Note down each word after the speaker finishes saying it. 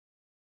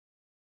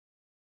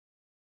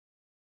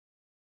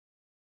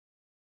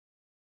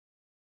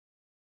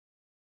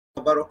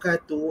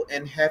wabarakatuh,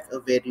 and have a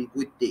very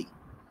good day.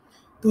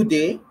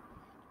 Today,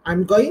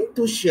 I'm going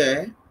to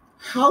share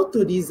how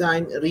to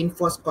design a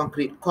reinforced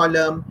concrete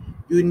column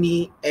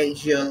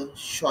uni-axial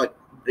short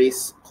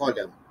brace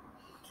column.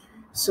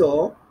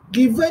 So,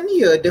 given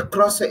here the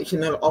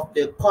cross-sectional of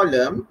the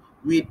column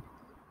with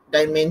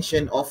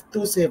dimension of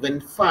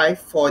 275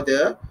 for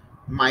the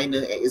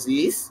minor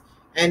axis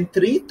and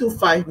 3 to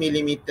 5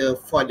 millimeter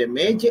for the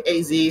major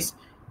axis,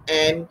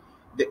 and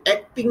the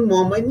acting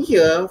moment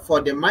here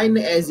for the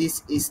minor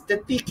axis is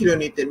 30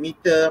 kilonewton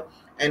meter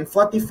and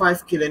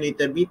 45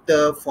 kilonewton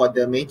meter for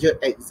the major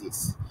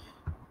axis.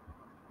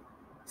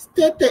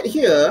 Stated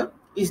here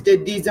is the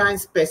design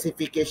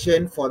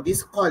specification for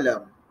this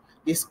column.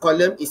 This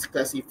column is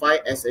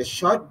classified as a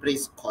short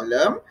brace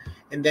column,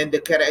 and then the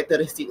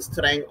characteristic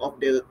strength of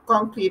the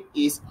concrete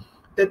is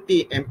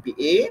 30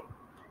 MPa.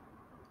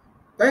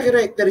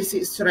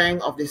 Characteristic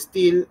strength of the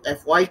steel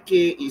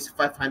FYK is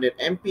 500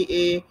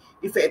 MPa.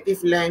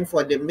 Effective length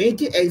for the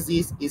major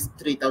axis is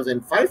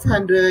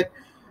 3,500.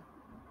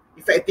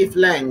 Effective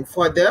length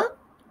for the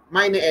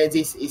minor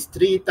axis is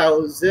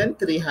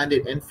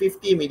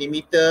 3,350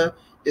 millimeter.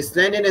 The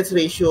slenderness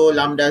ratio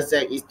lambda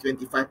z is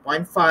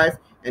 25.5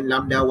 and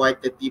lambda y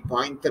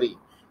 30.3.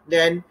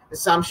 Then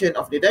assumption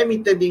of the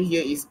diameter link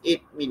here is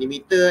 8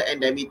 millimeter and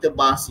diameter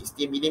bar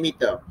 60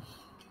 millimeter.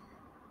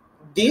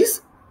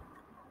 This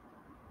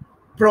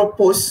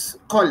proposed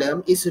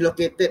column is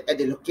located at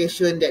the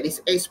location that is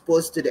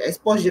exposed to the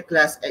exposure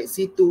class at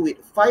C2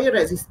 with fire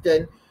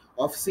resistance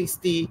of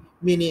 60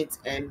 minutes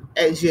and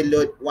axial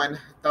load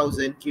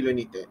 1000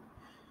 kilonewton.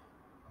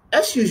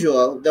 As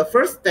usual, the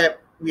first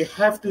step we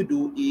have to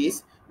do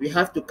is we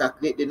have to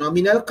calculate the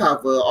nominal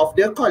cover of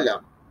the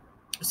column.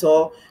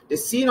 So the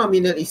C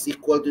nominal is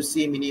equal to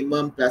C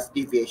minimum plus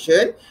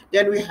deviation.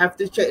 Then we have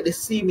to check the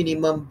C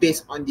minimum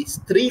based on these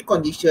three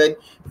conditions: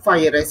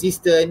 fire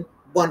resistance,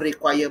 bond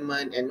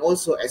requirement, and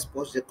also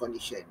exposure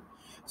condition.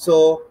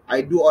 So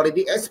I do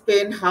already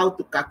explain how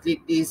to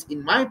calculate this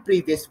in my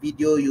previous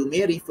video. You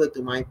may refer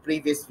to my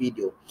previous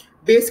video.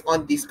 Based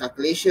on this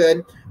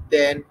calculation,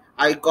 then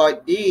I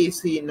got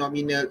this C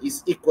nominal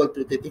is equal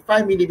to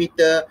 35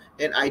 millimeter,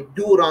 and I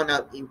do round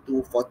up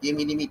into 40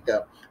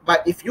 millimeter.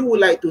 But if you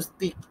would like to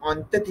stick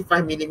on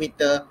 35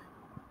 millimeter,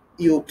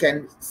 you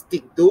can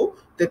stick to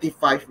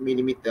 35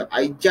 millimeter.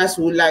 I just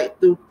would like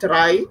to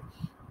try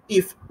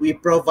if we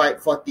provide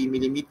 40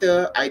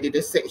 millimeter, either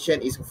the section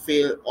is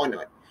failed or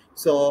not.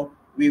 So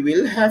we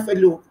will have a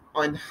look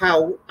on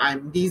how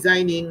I'm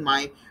designing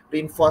my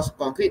reinforced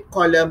concrete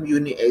column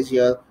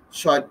uni-axial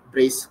short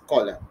brace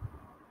column.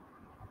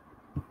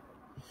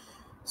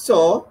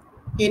 So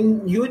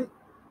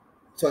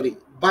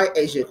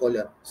biaxial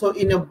column. So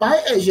in a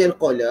biaxial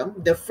column,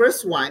 the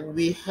first one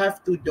we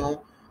have to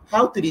know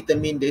how to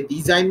determine the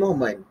design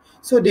moment.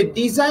 So the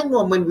design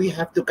moment we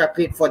have to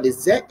calculate for the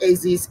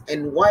z-axis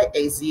and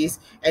y-axis,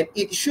 and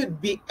it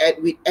should be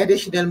with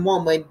additional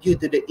moment due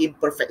to the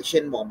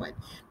imperfection moment.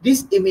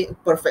 This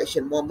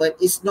imperfection moment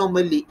is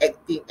normally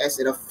acting as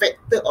a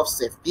factor of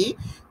safety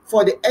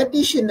for the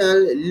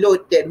additional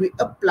load that we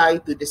apply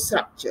to the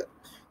structure.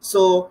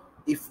 So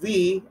if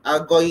we are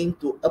going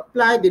to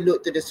apply the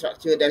load to the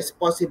structure, there's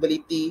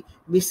possibility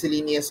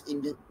miscellaneous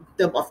in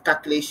terms of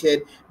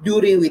calculation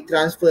during we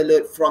transfer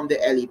load from the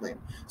element.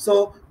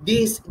 So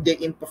the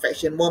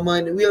imperfection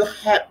moment will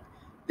help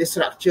the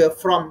structure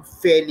from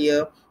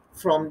failure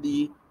from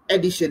the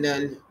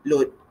additional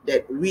load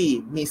that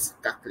we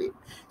miscalculate.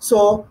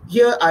 So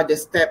here are the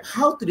steps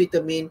how to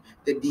determine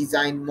the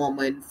design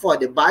moment for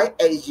the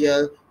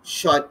biaxial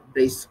short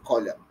brace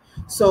column.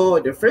 So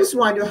the first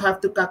one, you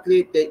have to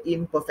calculate the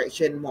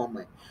imperfection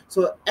moment.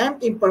 So M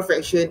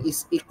imperfection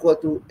is equal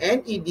to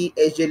NED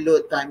axial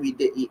load time with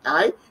the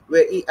EI,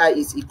 where EI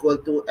is equal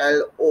to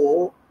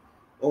LO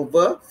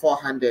over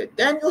 400.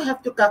 Then you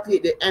have to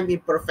calculate the M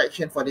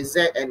imperfection for the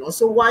Z and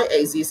also Y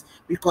axis,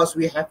 because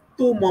we have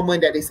two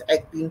moments that is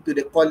acting to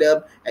the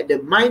column at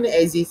the minor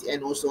axis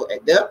and also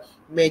at the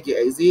major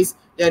axis.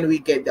 Then we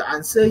get the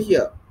answer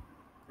here.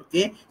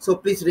 Okay, so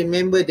please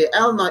remember the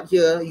L naught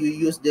here, you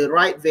use the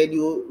right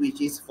value, which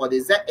is for the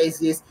Z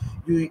axis,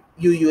 you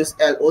use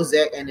LOZ,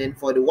 and then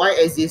for the Y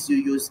axis, you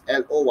use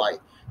LOY.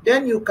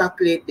 Then you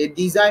calculate the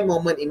design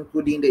moment,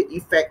 including the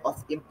effect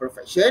of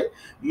imperfection.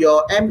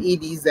 Your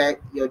MEDZ,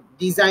 your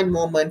design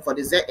moment for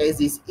the Z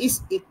axis, is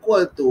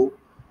equal to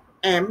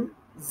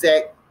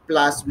MZ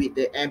plus with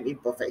the M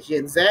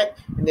imperfection Z,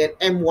 and then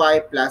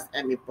MY plus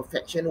M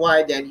imperfection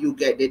Y. Then you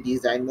get the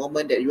design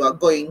moment that you are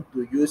going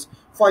to use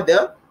for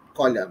the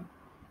column.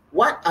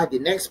 What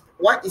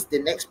is the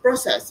next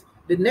process?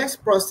 The next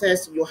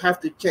process, you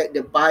have to check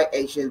the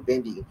biaxial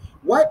bending.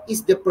 What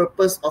is the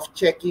purpose of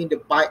checking the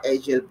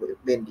biaxial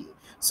bending?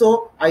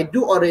 So I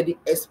do already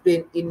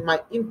explain in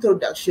my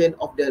introduction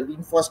of the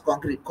reinforced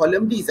concrete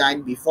column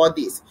design before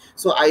this.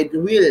 So I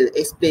will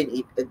explain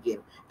it again.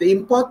 The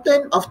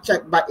importance of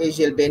check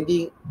biaxial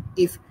bending,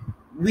 if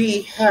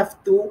we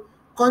have to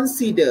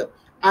consider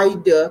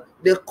either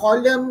the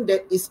column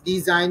that is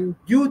designed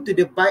due to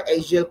the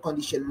biaxial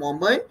condition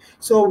moment.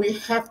 So we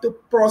have to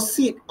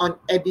proceed on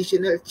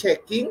additional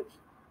checking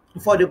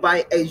for the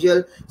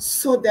biaxial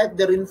so that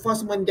the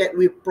reinforcement that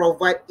we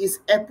provide is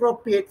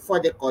appropriate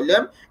for the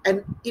column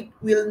and it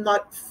will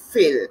not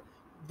fail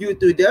due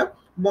to the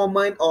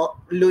moment or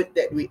load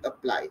that we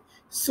apply.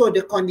 So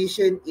the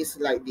condition is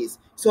like this.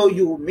 So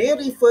you may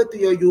refer to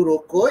your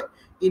Eurocode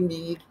in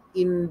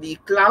the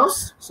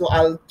clause. So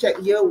I'll check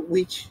here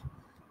which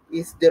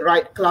is the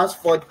right class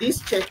for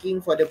this checking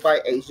for the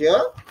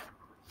biaxial.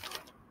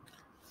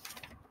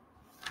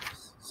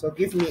 So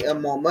give me a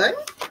moment.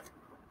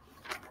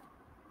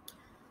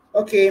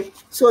 Okay,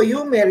 so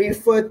you may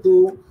refer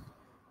to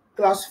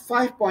class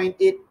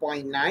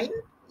 5.8.9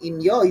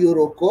 in your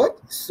Eurocode.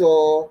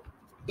 So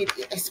it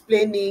is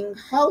explaining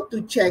how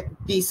to check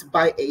this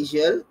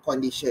biaxial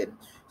condition.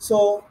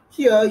 So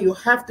here you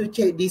have to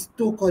check these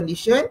two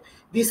conditions.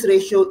 This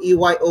ratio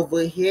EY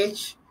over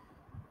H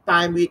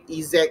time with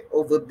EZ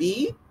over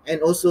B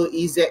and also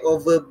EZ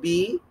over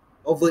B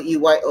over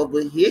EY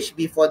over H.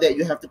 Before that,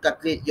 you have to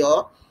calculate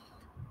your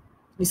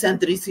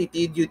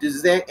eccentricity due to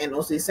Z and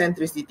also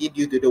eccentricity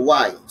due to the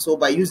Y. So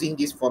by using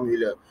this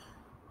formula,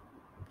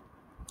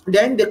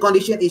 then the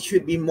condition it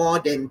should be more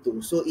than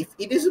 2. So if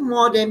it is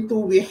more than 2,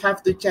 we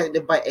have to check the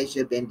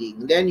biaxial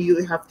bending. Then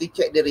you have to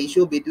check the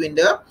ratio between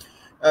the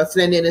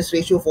slenderness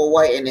ratio for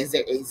Y and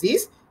Z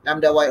axis,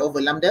 lambda Y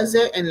over lambda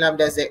Z and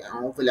lambda Z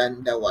over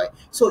lambda Y.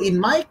 So in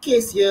my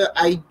case here,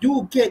 I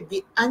do get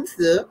the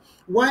answer.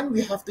 One,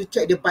 we have to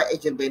check the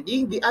biaxial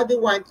bending. The other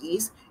one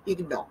is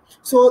ignore.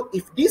 So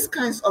if these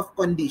kinds of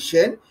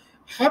condition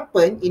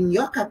happen in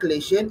your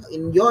calculation,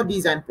 in your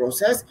design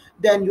process,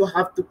 then you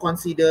have to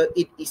consider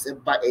it is a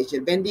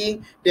biaxial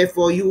bending.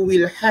 Therefore, you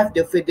will have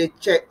the further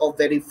check or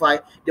verify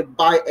the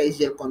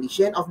biaxial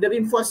condition of the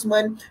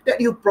reinforcement that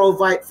you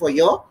provide for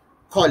your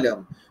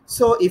column.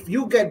 So if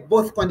you get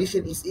both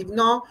condition is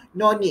ignore,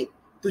 no need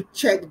to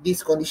check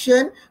this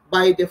condition.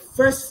 By the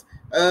first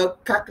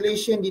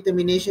calculation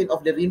determination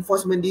of the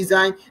reinforcement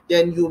design,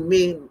 then you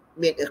may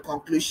make a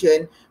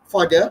conclusion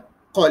for the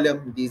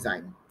column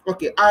design.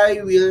 Okay,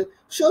 I will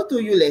show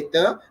to you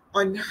later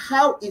on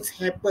how it's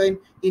happened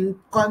in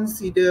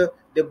consider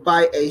the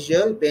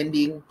biaxial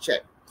bending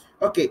check.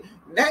 Okay,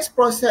 next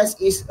process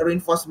is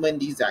reinforcement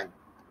design.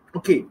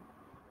 Okay,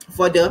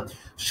 for the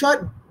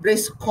short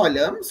brace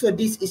column, so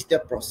this is the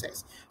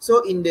process.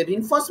 So in the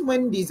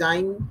reinforcement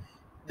design,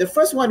 the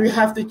first one we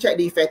have to check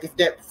the effective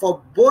depth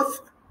for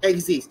both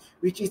axis,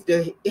 which is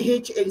the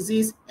H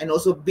axis and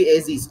also B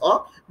axis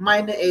or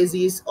minor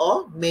axis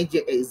or major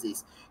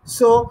axis.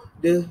 So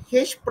the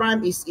H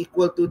prime is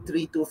equal to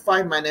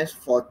 325 minus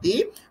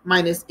 40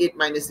 minus 8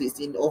 minus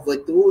 16 over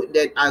 2.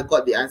 Then I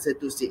got the answer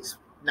to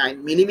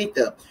 9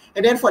 millimeter.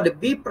 And then for the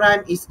B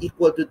prime is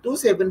equal to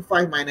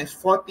 275 minus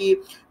 40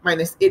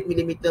 minus 8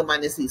 millimeter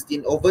minus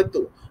 16 over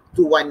 2,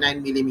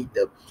 219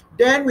 millimeter.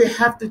 Then we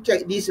have to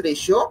check this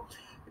ratio.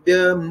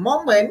 The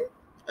moment,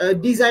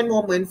 design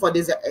moment for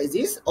the Z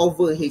axis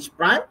over H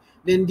prime,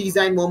 then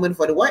design moment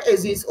for the Y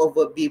axis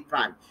over B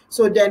prime.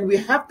 So then we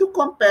have to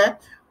compare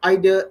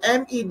either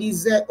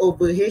MEDZ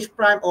over H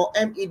prime or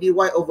MEDY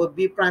over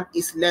B prime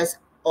is less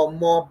or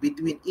more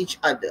between each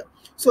other.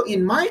 So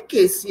in my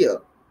case here,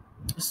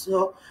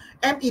 so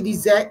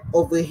MEDZ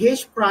over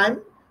H prime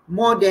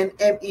more than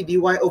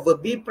MEDY over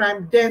B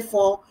prime.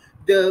 Therefore,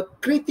 the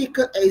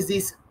critical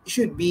axis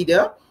should be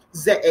the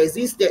Z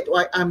axis. That's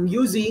why I'm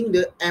using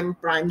the M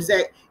prime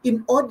Z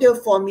in order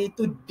for me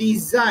to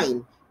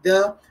design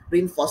the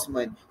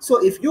reinforcement.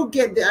 So if you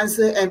get the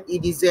answer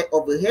MEDZ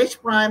over H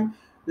prime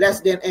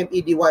less than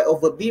MEDY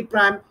over B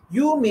prime,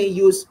 you may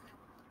use,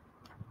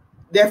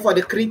 therefore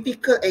the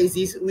critical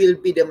axis will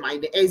be the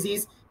minor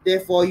axis.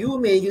 Therefore, you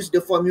may use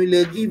the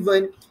formula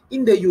given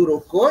in the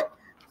Eurocode,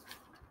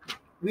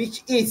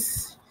 which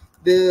is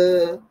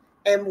the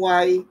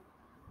My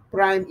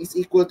prime is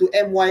equal to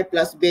My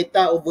plus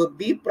beta over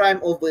B prime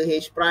over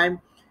H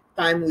prime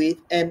time with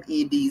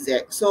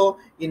MEDZ. So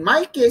in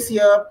my case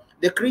here,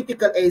 the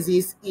critical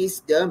axis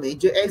is the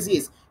major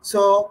axis.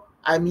 So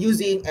I'm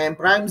using M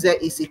prime Z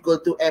is equal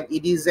to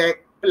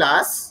MEDZ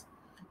plus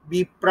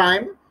B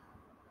prime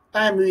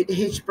time with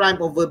H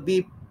prime over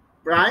B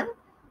prime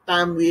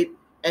time with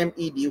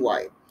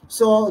MEDY.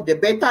 So the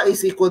beta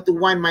is equal to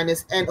 1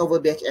 minus N over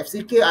BH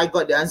FCK. I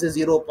got the answer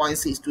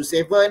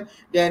 0.627.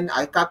 Then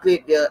I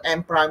calculate the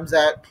M prime Z,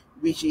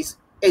 which is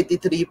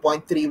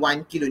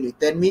 83.31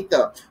 kilonewton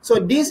meter. So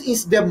this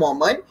is the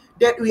moment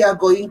that we are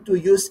going to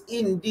use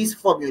in this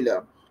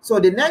formula. So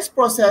the next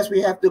process,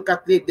 we have to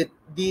calculate the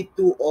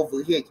D2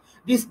 over H.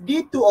 This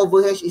D2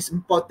 over H is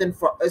important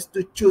for us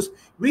to choose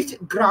which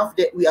graph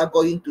that we are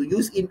going to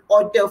use in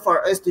order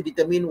for us to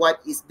determine what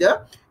is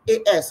the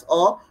AS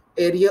or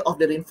area of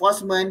the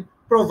reinforcement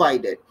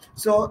provided.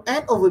 So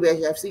N over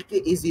BH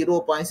FCK is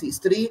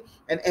 0.63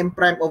 and M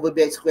prime over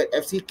BH squared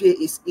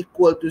FCK is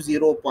equal to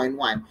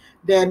 0.1.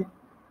 Then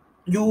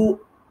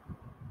you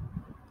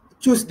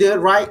choose the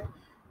right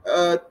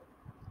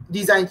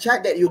design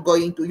chart that you're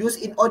going to use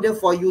in order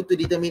for you to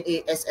determine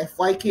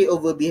ASFYK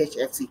over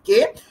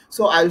BHFCK.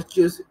 So I'll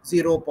choose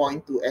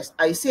 0.2. As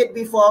I said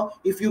before,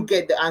 if you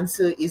get the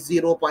answer is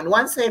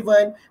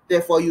 0.17,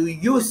 therefore you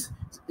use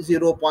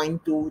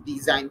 0.2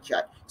 design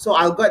chart. So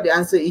I've got the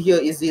answer here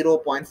is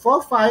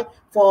 0.45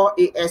 for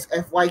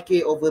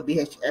ASFYK over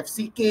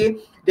BHFCK.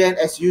 Then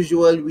as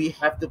usual, we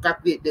have to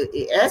calculate the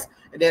AS,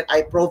 and then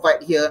I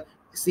provide here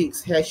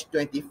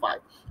 6-25.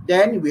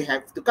 Then we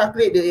have to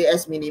calculate the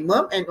AS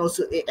minimum and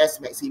also AS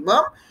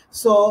maximum.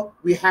 So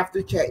we have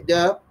to check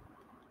the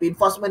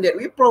reinforcement that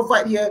we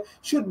provide here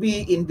should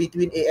be in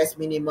between AS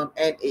minimum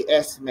and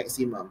AS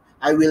maximum.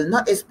 I will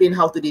not explain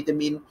how to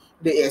determine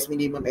the AS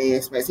minimum,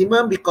 AS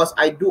maximum, because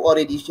I do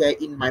already share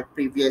in my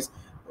previous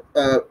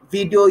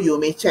video. You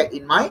may check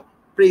in my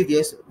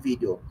previous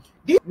video.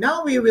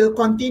 Now we will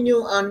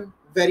continue on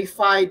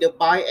verify the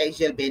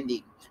biaxial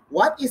bending.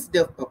 What is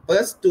the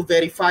purpose to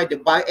verify the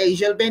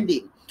biaxial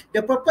bending?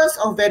 The purpose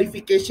of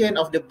verification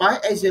of the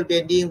biaxial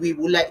bending, we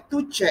would like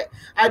to check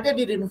either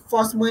the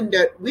reinforcement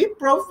that we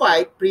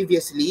provide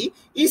previously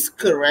is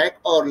correct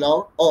or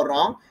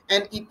wrong,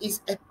 and it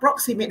is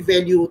approximate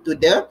value to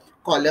the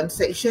column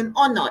section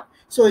or not.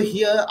 So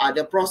here are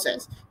the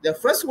process. The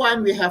first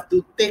one, we have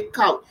to take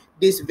out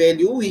this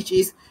value, which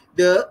is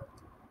the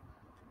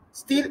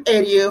steel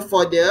area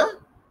for the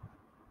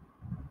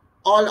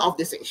all of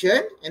the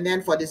section, and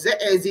then for the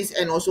z-axis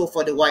and also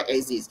for the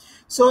y-axis.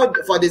 So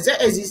for the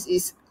z-axis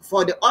is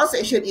for the all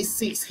section is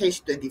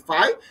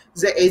 6H25,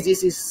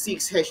 z-axis is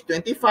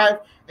 6H25,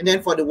 and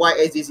then for the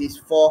y-axis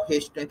is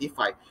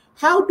 4H25.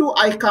 How do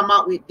I come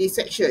up with this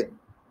section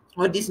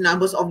or these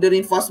numbers of the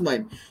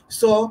reinforcement?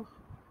 So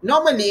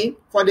normally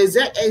for the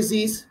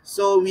z-axis,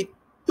 so we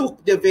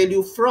took the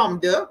value from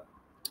the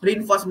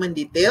reinforcement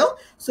detail,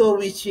 so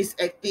which is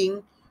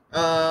acting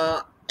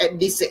at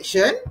this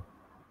section.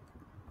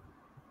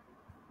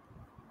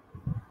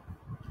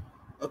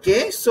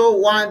 Okay, so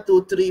 1,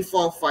 2, 3,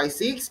 4, 5,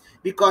 6.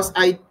 Because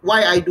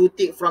why I do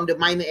take from the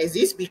minor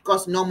axis?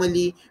 Because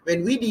normally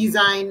when we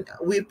design,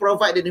 we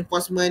provide the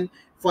reinforcement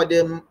for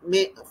the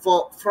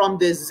from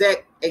the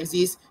z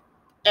axis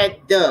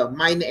at the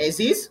minor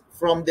axis.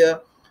 From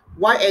the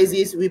y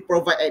axis, we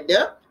provide at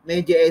the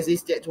major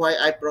axis. That's why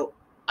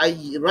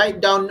I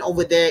write down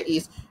over there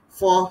is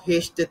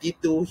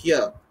 4H32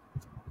 here.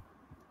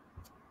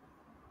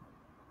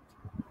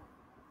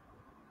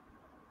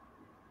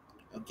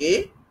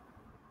 Okay.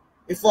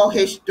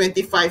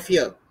 4H25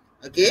 here.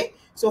 Okay,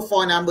 so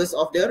 4 numbers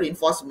of the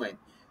reinforcement.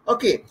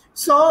 Okay,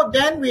 so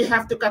then we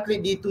have to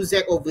calculate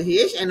d2z over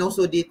h and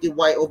also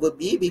d2y over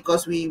b,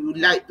 because we would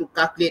like to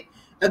calculate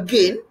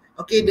again,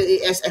 okay, the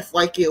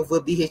ASFYK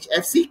over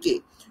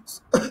BHFCK.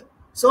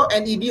 So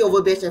NED over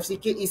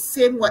BHFCK is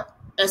same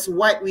as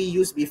what we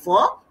used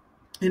before,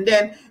 and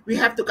then we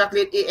have to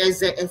calculate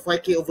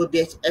ASZFYK over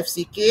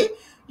BHFCK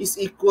is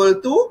equal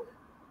to,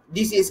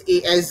 this is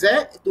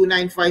ASZ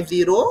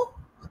 2950,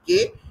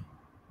 okay.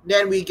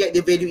 Then we get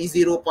the value is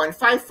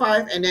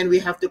 0.55, and then we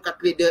have to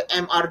calculate the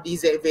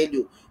MRDZ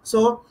value.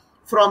 So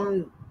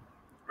from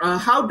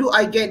how do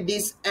I get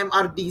this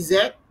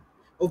MRDZ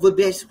over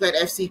BH squared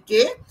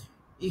FCK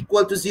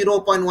equal to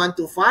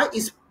 0.125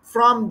 is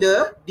from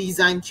the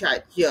design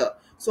chart here.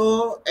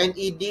 So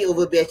NED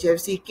over BH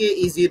FCK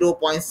is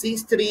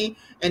 0.63,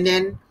 and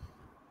then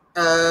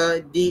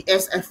the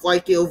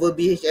SFYK over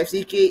BH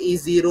FCK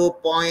is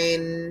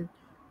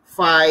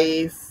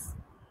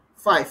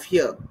 0.55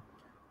 here.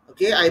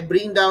 Okay, I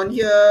bring down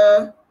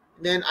here,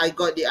 then I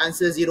got the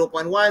answer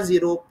 0.1,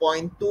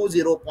 0.2,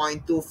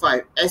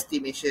 0.25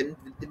 estimation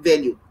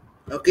value.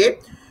 Okay,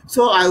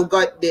 so I've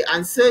got the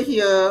answer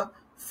here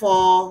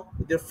for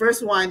the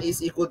first one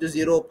is equal to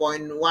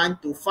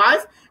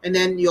 0.125, and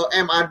then your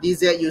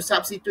MRDZ, you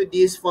substitute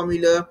this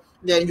formula,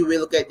 then you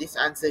will get this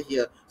answer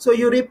here. So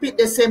you repeat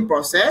the same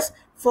process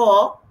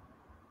for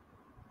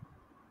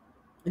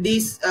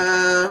this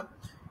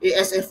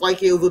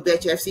ASFYK over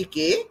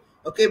BHFCK,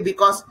 okay,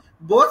 because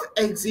both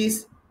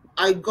axes,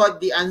 I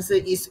got the answer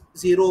is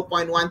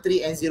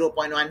 0.13 and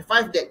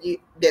 0.15.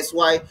 That's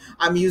why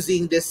I'm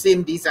using the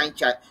same design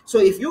chart. So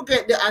if you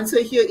get the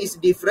answer here is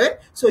different,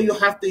 so you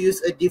have to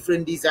use a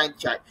different design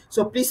chart.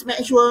 So please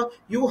make sure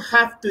you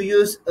have to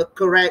use a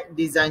correct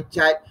design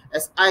chart,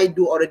 as I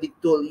do already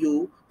told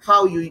you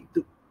how you're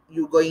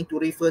going to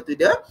refer to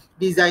the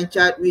design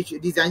chart, which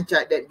design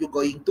chart that you're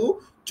going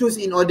to choose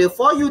in order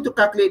for you to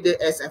calculate the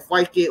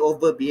SFYK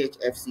over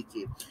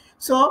BHFCK.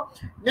 So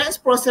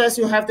next process,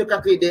 you have to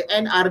calculate the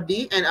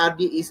NRD.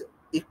 NRD is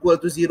equal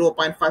to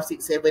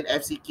 0.567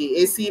 FCK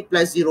AC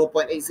plus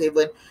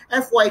 0.87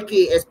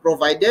 FYK as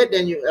provided.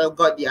 Then you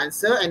got the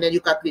answer, and then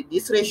you calculate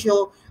this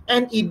ratio,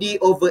 NED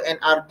over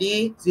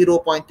NRD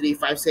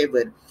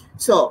 0.357.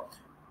 So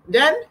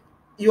then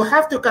you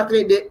have to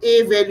calculate the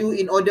A value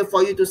in order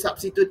for you to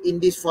substitute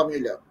in this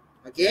formula.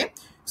 Okay,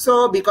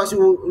 so because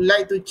you would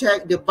like to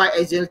check the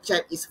biaxial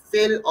chart is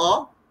fail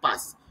or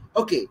pass.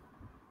 Okay.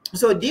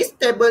 So this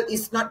table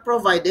is not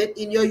provided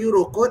in your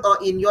Eurocode or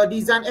in your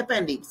design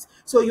appendix.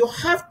 So you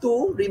have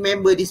to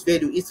remember this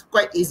value. It's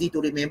quite easy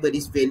to remember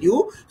this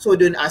value. So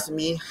don't ask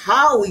me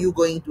how you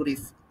going to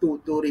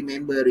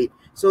remember it.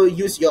 So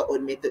use your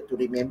own method to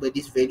remember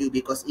this value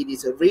because it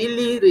is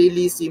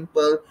really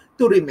simple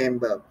to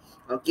remember.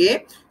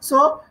 Okay.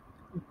 So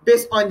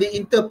based on the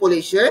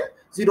interpolation,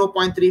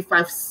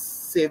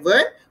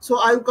 0.357. So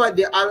I've got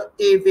the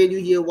A value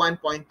here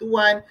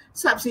 1.21,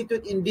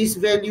 substitute in this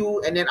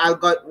value, and then I've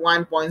got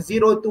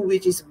 1.02,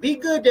 which is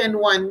bigger than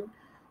 1.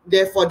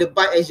 Therefore, the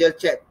biaxial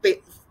check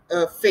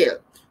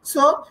failed.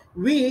 So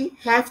we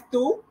have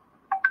to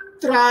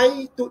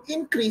try to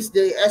increase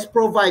the as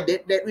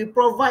provided that we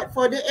provide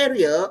for the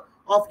area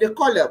of the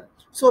column.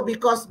 So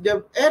because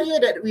the area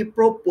that we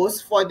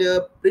propose for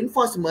the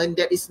reinforcement,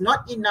 that is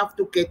not enough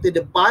to cater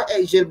the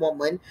biaxial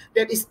moment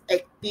that is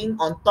acting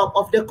on top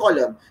of the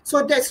column.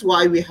 So that's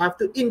why we have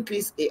to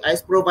increase A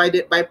as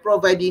provided by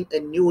providing a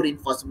new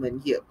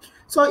reinforcement here.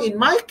 So in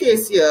my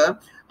case here,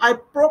 I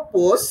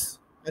propose,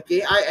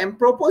 okay, I am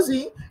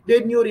proposing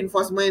the new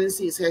reinforcement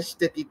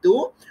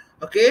 6/32,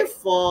 okay,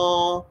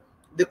 for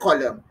the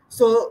column.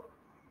 So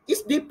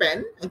it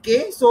depends,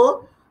 okay.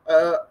 So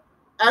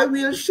I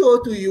will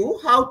show to you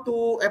how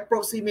to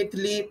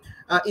approximately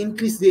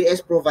increase the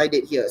as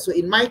provided here. So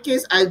in my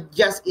case, I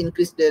just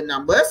increase the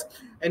numbers,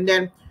 and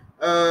then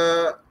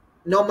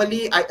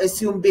normally I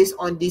assume based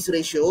on this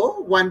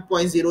ratio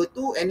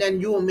 1.02, and then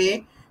you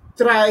may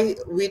try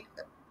with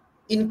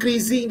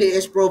increasing the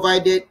as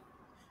provided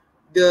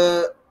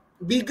the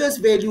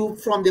biggest value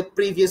from the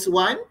previous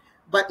one,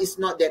 but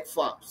it's not that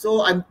far.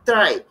 So I'm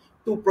trying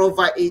to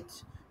provide it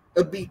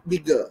a bit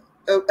bigger.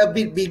 A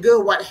bit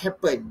bigger, what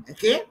happened,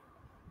 okay?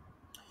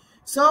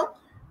 So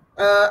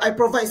I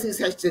provide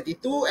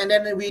 6/32, and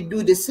then we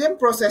do the same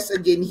process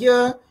again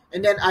here,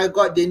 and then I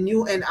got the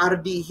new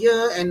NRD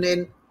here, and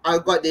then I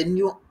got the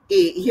new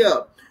A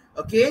here.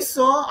 Okay,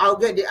 so I'll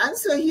get the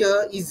answer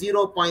here is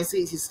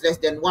 0.6 is less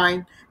than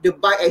 1. The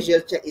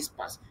biaxial check is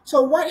passed.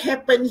 So what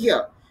happened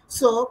here?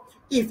 So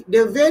if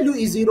the value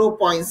is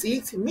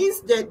 0.6,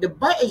 means that the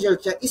biaxial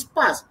check is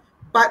passed.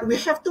 But we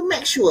have to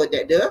make sure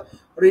that the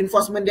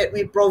reinforcement that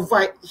we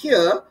provide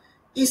here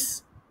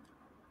is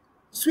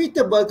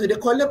suitable to the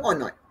column or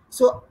not.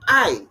 So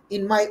I,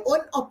 in my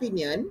own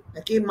opinion,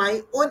 okay,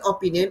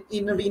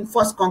 in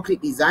reinforced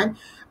concrete design,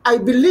 I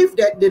believe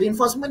that the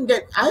reinforcement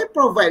that I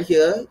provide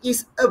here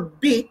is a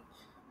bit,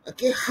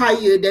 okay,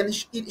 higher than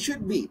it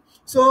should be.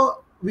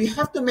 So we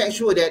have to make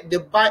sure that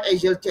the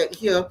biaxial check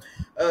here,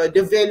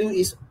 the value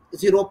is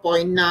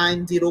 0.9,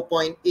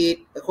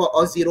 0.8,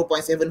 or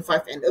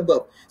 0.75 and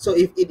above. So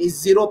if it is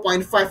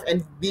 0.5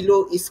 and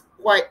below, is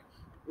quite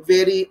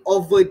very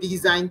over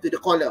designed to the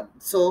column.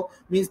 So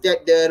means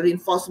that the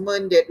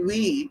reinforcement that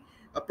we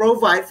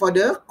provide for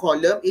the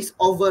column is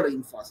over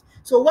reinforced.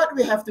 So what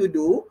we have to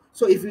do,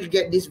 so if we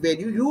get this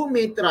value, you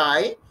may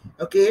try,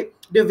 okay,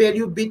 the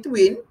value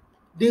between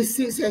this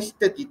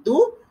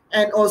 6/32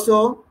 and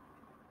also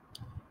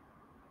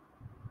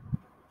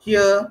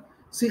here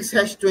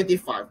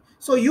 6/25.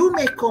 So you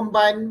may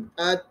combine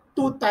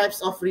two types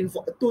of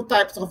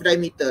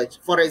diameter.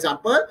 For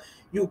example,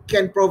 you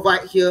can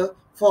provide here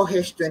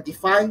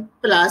 4/25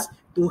 plus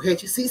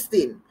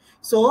 2/16.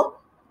 So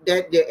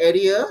that the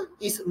area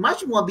is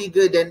much more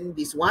bigger than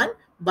this one,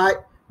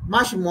 but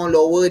much more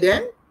lower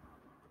than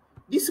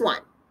this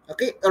one.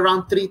 Okay,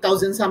 around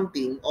 3,000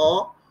 something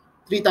or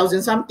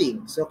 3,000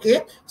 something.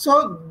 Okay,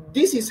 so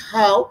this is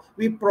how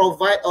we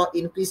provide or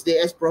increase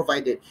the as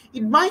provided.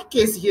 In my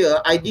case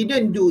here, I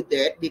didn't do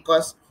that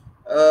because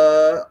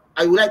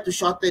I would like to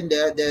shorten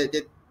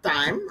the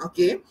time.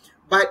 Okay,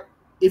 but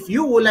if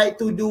you would like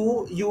to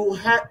do, you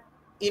have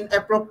in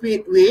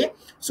appropriate way,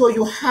 so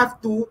you have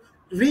to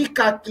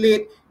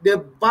recalculate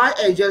the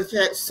biaxial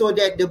check so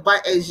that the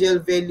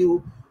biaxial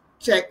value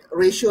check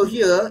ratio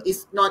here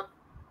is not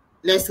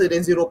lesser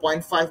than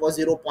 0.5 or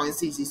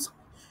 0.6,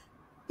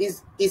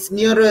 is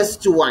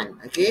nearest to 1.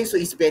 Okay, so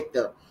it's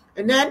better.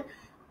 And then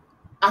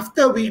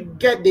after we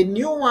get the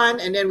new one,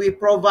 and then we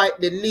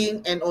provide the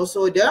link and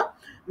also the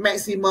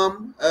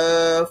maximum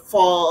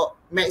for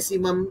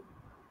maximum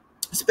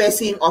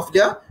spacing of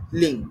the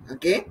link.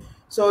 Okay,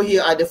 so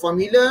here are the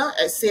formula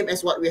as same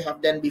as what we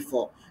have done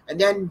before. And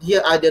then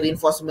here are the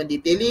reinforcement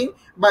detailing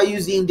by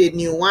using the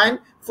new one,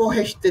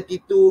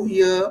 4/32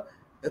 here,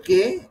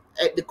 okay,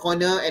 at the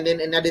corner, and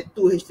then another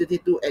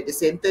 2/32 at the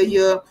center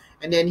here.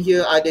 And then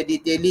here are the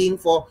detailing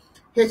for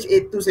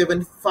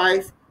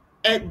H8275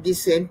 at the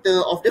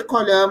center of the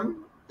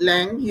column,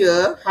 length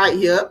here,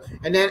 height here,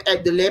 and then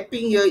at the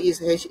lapping here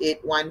is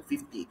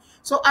H8150.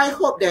 So I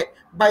hope that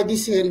by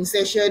this sharing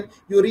session,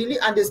 you really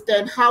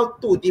understand how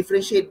to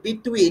differentiate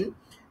between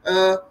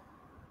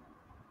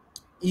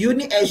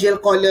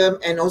uniaxial column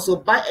and also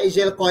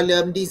biaxial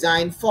column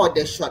design for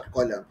the short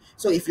column.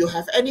 So if you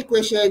have any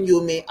question,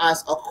 you may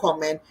ask or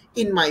comment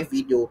in my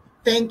video.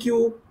 Thank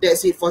you.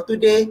 That's it for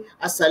today.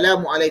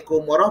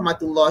 Assalamualaikum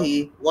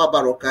warahmatullahi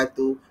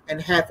wabarakatuh,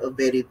 and have a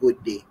very good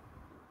day.